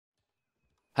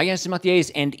Hi guys, it's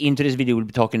Mattiace, and in today's video we'll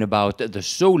be talking about the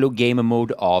solo game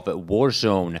mode of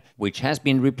Warzone, which has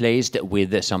been replaced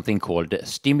with something called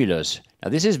Stimulus. Now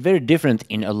this is very different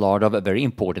in a lot of very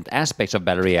important aspects of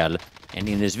Battle Royale, and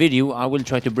in this video I will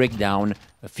try to break down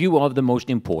a few of the most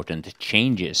important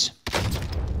changes.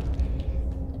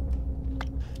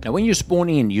 Now when you spawn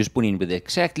in with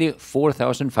exactly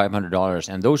 $4,500,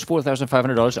 and those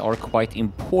 $4,500 are quite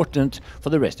important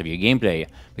for the rest of your gameplay,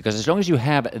 because as long as you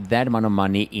have that amount of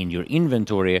money in your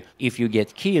inventory, if you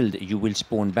get killed, you will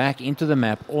spawn back into the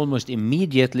map almost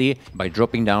immediately by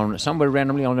dropping down somewhere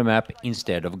randomly on the map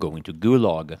instead of going to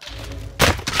Gulag.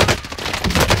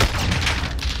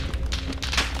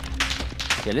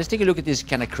 Yeah, let's take a look at this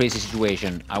kind of crazy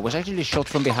situation. I was actually shot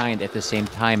from behind at the same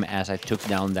time as I took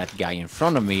down that guy in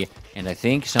front of me, and I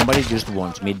think somebody just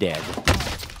wants me dead.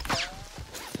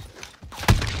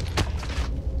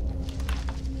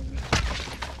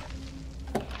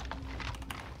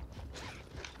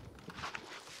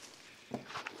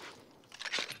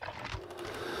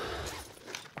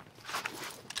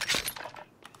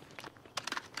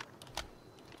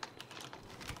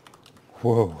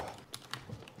 Whoa.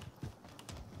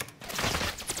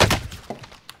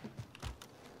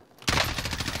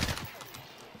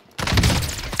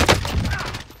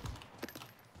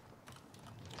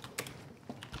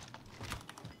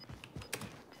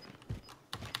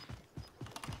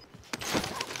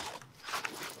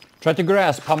 Try to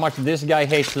grasp how much this guy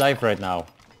hates life right now.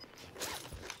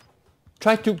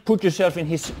 Try to put yourself in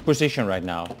his position right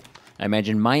now. I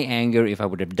imagine my anger if I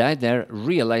would have died there,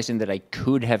 realizing that I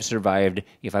could have survived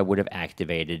if I would have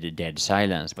activated dead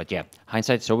silence. But yeah,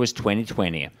 hindsight's always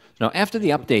 20/20. Now after the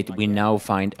update, we now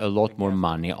find a lot more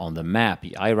money on the map.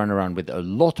 I run around with a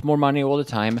lot more money all the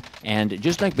time, and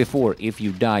just like before, if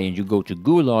you die and you go to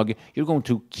Gulag, you're going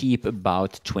to keep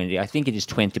about 20, I think it is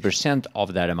 20%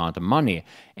 of that amount of money.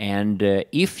 And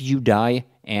if you die,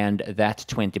 and that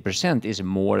 20% is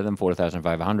more than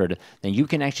 4,500, then you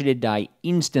can actually die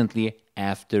instantly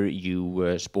after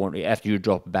you after you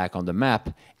drop back on the map,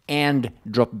 and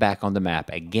drop back on the map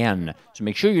again. So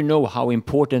make sure you know how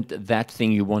important that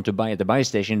thing you want to buy at the buy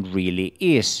station really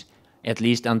is, at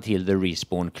least until the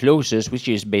respawn closes, which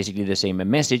is basically the same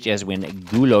message as when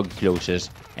Gulag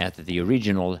closes at the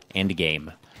original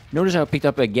endgame. Notice how I picked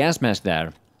up a gas mask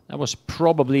there. That was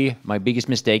probably my biggest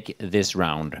mistake this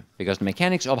round, because the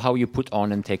mechanics of how you put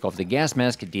on and take off the gas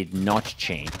mask did not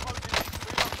change.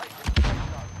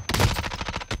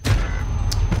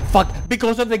 Fuck,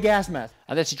 because of the gas mask.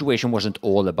 And that situation wasn't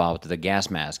all about the gas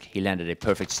mask. He landed a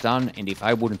perfect stun, and if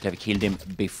I wouldn't have killed him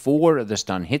before the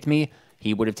stun hit me,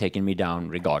 he would have taken me down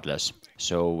regardless.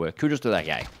 So kudos to that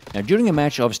guy. Now during a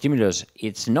match of Stimulus,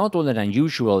 it's not all that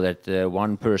unusual that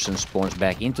one person spawns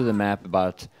back into the map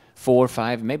about 4,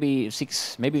 5, maybe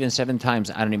 6, maybe even 7 times,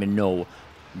 I don't even know.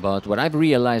 But what I've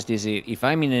realized is if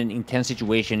I'm in an intense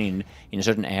situation in a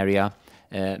certain area,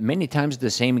 many times the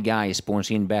same guy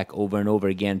spawns in back over and over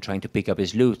again trying to pick up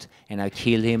his loot, and I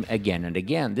kill him again and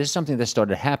again. This is something that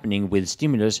started happening with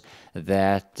Stimulus,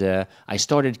 that I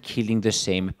started killing the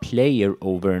same player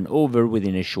over and over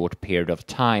within a short period of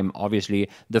time. Obviously,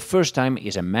 the first time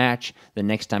is a match, the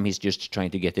next time he's just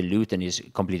trying to get the loot and is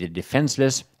completely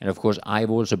defenseless. And of course, I've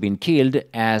also been killed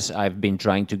as I've been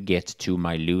trying to get to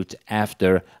my loot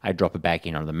after I drop back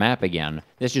in on the map again.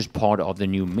 That's just part of the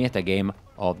new metagame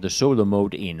of the solo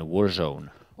mode in Warzone.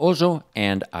 Also,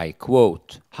 and I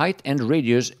quote, height and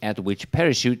radius at which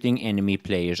parachuting enemy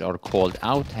players are called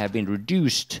out have been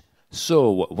reduced.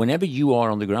 So, whenever you are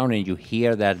on the ground and you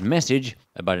hear that message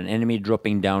about an enemy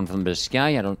dropping down from the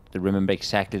sky, I don't remember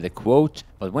exactly the quote,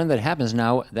 but when that happens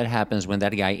now, that happens when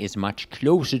that guy is much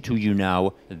closer to you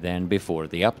now than before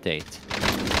the update.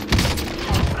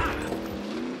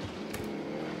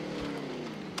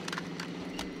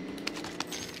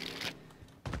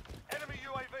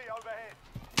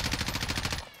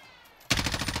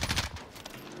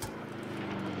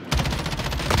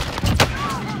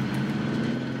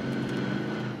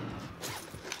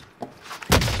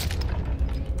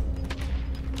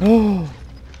 Oh.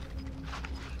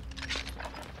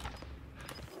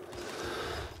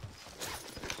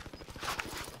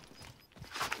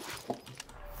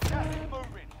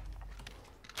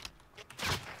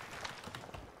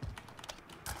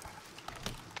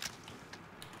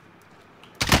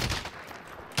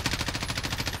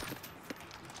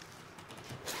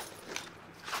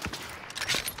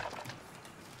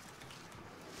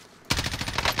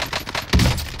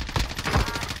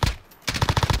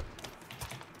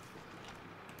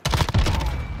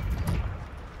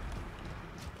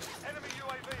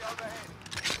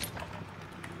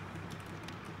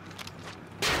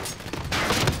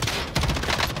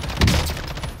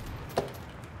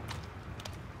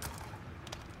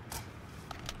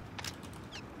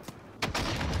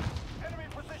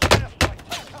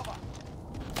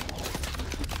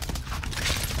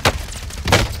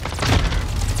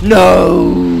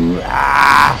 No!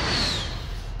 Ah!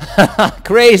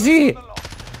 Crazy! So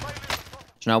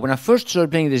now, when I first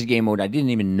started playing this game mode, I didn't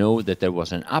even know that there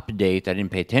was an update. I didn't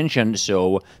pay attention,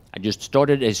 so I just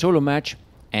started a solo match.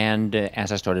 And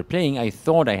as I started playing, I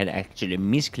thought I had actually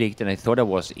misclicked, and I thought I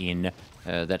was in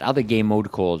that other game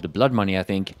mode called Blood Money, I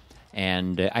think.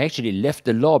 And I actually left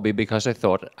the lobby because I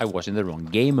thought I was in the wrong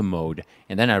game mode.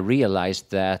 And then I realized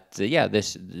that, yeah,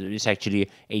 this is actually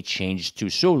a change to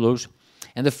solos.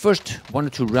 And the first 1 or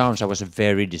 2 rounds, I was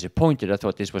very disappointed. I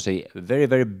thought this was a very,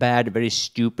 very bad, very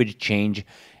stupid change.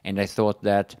 And I thought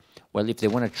that, well, if they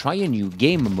want to try a new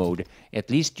game mode, at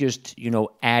least just, you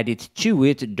know, add it to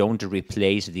it. Don't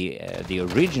replace the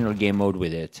original game mode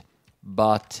with it.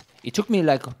 But it took me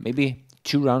like maybe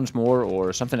 2 rounds more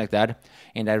or something like that.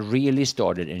 And I really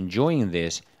started enjoying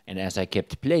this. And as I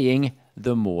kept playing,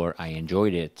 the more I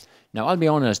enjoyed it. Now, I'll be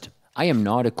honest, I am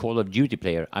not a Call of Duty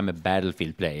player. I'm a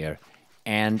Battlefield player.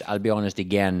 And I'll be honest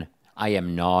again, I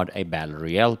am not a Battle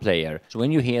Royale player. So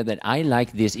when you hear that I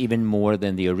like this even more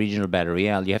than the original Battle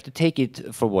Royale, you have to take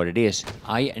it for what it is.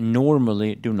 I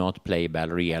normally do not play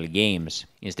Battle Royale games.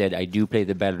 Instead, I do play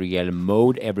the Battle Royale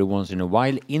mode every once in a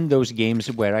while in those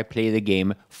games where I play the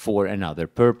game for another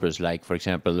purpose. Like, for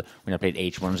example, when I played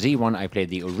H1Z1, I played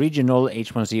the original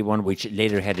H1Z1, which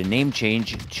later had a name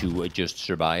change to Just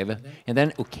Survive. And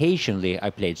then occasionally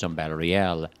I played some Battle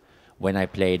Royale. When I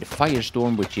played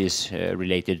Firestorm, which is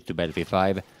related to Battlefield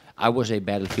 5, I was a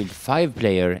Battlefield 5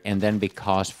 player, and then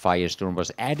because Firestorm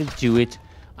was added to it,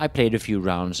 I played a few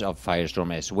rounds of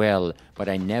Firestorm as well, but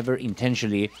I never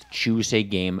intentionally choose a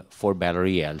game for Battle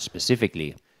Royale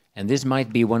specifically. And this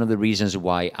might be one of the reasons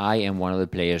why I am one of the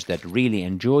players that really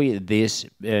enjoy this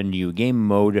new game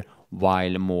mode,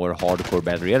 while more hardcore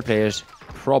Battle Royale players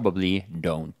probably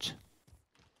don't.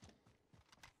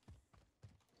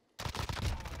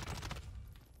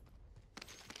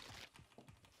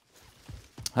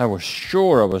 I was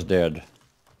sure I was dead.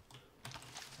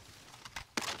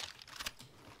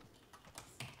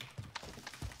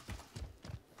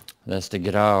 That's the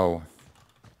Grau.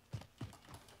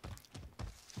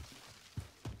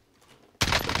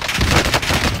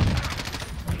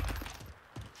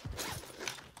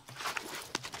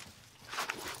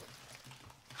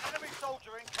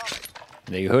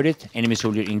 There you heard it, enemy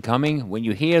soldier incoming. When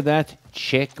you hear that,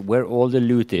 check where all the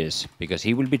loot is, because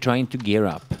he will be trying to gear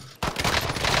up.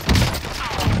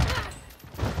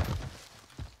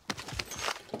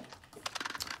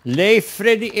 Leif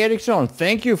Freddy Eriksson,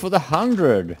 thank you for the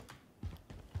 100.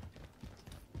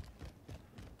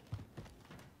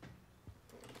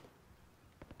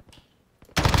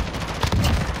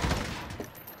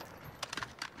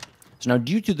 So now,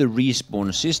 due to the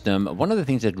respawn system, one of the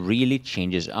things that really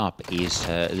changes up is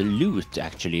the loot,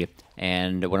 actually.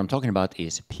 And what I'm talking about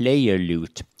is player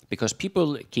loot. Because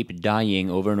people keep dying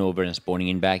over and over and spawning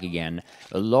in back again,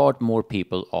 a lot more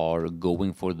people are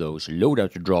going for those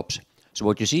loadout drops. So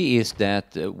what you see is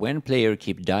that when players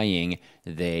keep dying,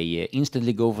 they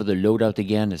instantly go for the loadout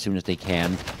again as soon as they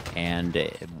can. And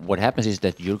what happens is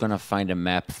that you're gonna find a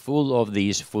map full of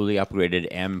these fully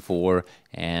upgraded M4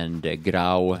 and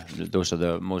Grau. Those are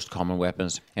the most common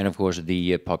weapons. And of course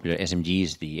the popular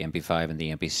SMGs, the MP5 and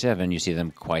the MP7, you see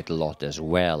them quite a lot as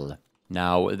well.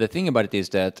 Now, the thing about it is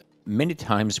that many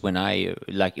times when I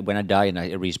die and I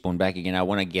respawn back again, I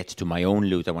want to get to my own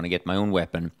loot, I want to get my own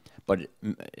weapon. But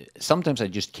sometimes I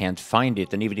just can't find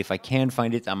it, and even if I can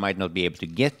find it, I might not be able to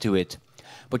get to it.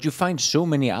 But you find so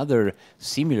many other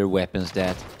similar weapons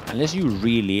that, unless you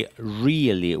really,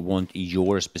 really want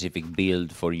your specific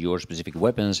build for your specific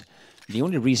weapons, the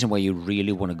only reason why you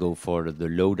really want to go for the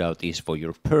loadout is for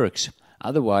your perks.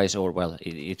 Otherwise, or well,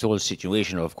 it's all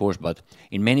situational, of course, but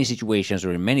in many situations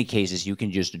or in many cases, you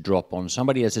can just drop on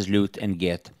somebody else's loot and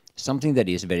get something that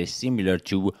is very similar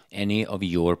to any of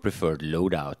your preferred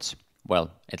loadouts.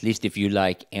 Well, at least if you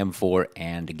like M4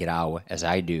 and Grau, as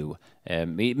I do.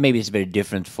 Maybe it's very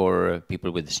different for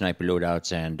people with sniper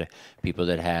loadouts and people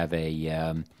that have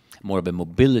a more of a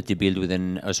mobility build with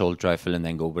an assault rifle and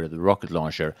then go over the rocket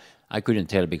launcher. I couldn't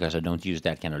tell because I don't use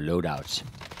that kind of loadouts.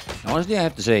 Honestly, I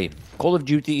have to say, Call of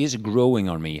Duty is growing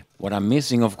on me. What I'm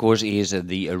missing, of course, is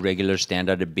the regular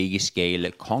standard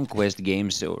big-scale conquest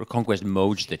games or conquest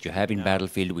modes that you have in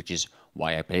Battlefield, which is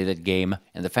why I play that game.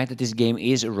 And the fact that this game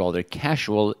is rather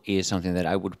casual is something that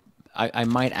I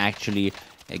might actually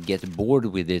get bored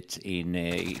with it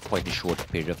in quite a short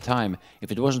period of time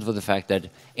if it wasn't for the fact that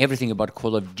everything about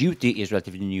Call of Duty is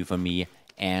relatively new for me,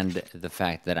 and the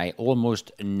fact that I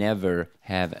almost never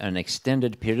have an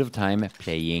extended period of time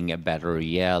playing a Battle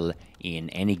Royale in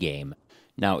any game.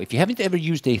 Now, if you haven't ever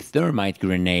used a thermite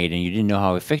grenade and you didn't know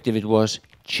how effective it was,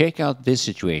 check out this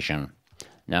situation.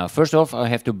 Now, first off, I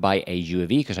have to buy a UAV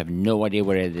because I have no idea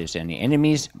where there's any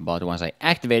enemies. But once I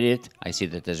activate it, I see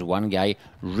that there's one guy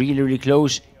really, really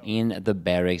close in the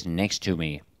barracks next to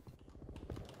me.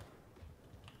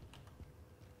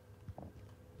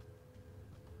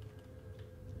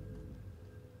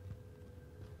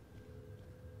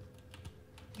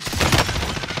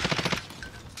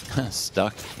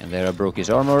 Stuck, and there I broke his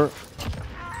armor.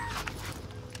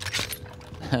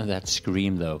 That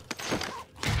scream, though.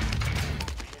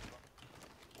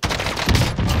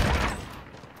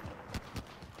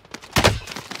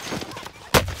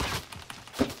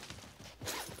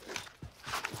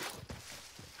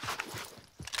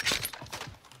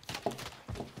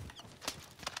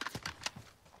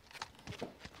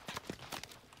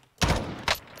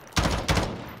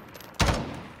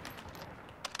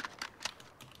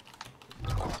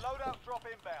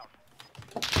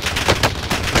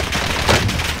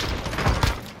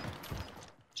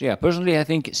 So yeah, personally I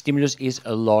think Stimulus is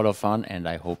a lot of fun and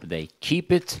I hope they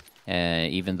keep it,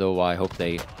 even though I hope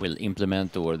they will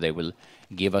implement or they will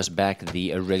give us back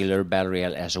the regular Battle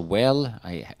Royale as well.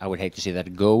 I would hate to see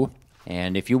that go.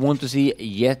 And if you want to see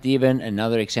yet even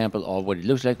another example of what it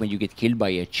looks like when you get killed by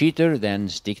a cheater, then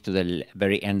stick to the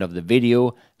very end of the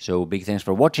video. So big thanks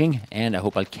for watching and I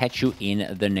hope I'll catch you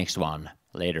in the next one.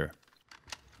 Later.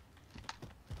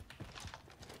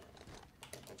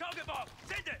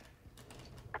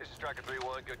 Striker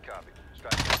 3-1, good copy.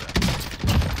 Striker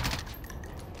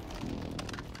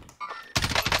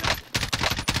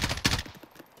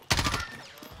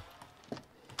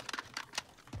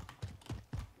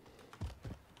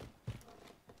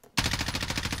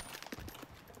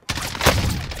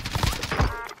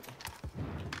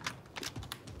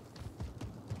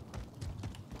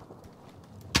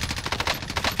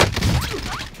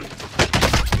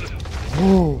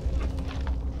Oh.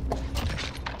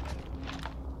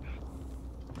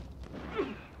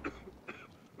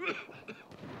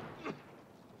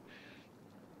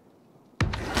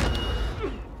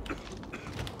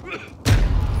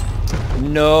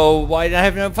 No, why did I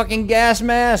have no fucking gas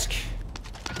mask?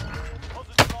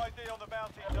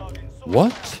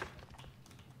 What?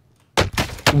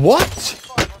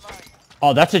 What?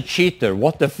 Oh, that's a cheater.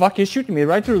 What the fuck? He's shooting me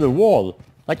right through the wall.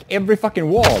 Like every fucking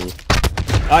wall.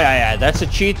 Oh, yeah, that's a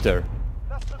cheater.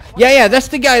 Yeah, that's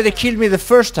the guy that killed me the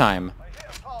first time.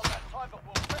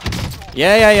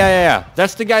 Yeah.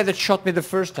 That's the guy that shot me the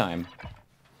first time.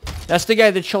 That's the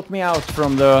guy that shot me out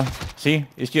from the... See?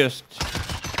 It's just...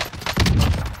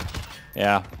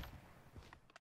 Yeah.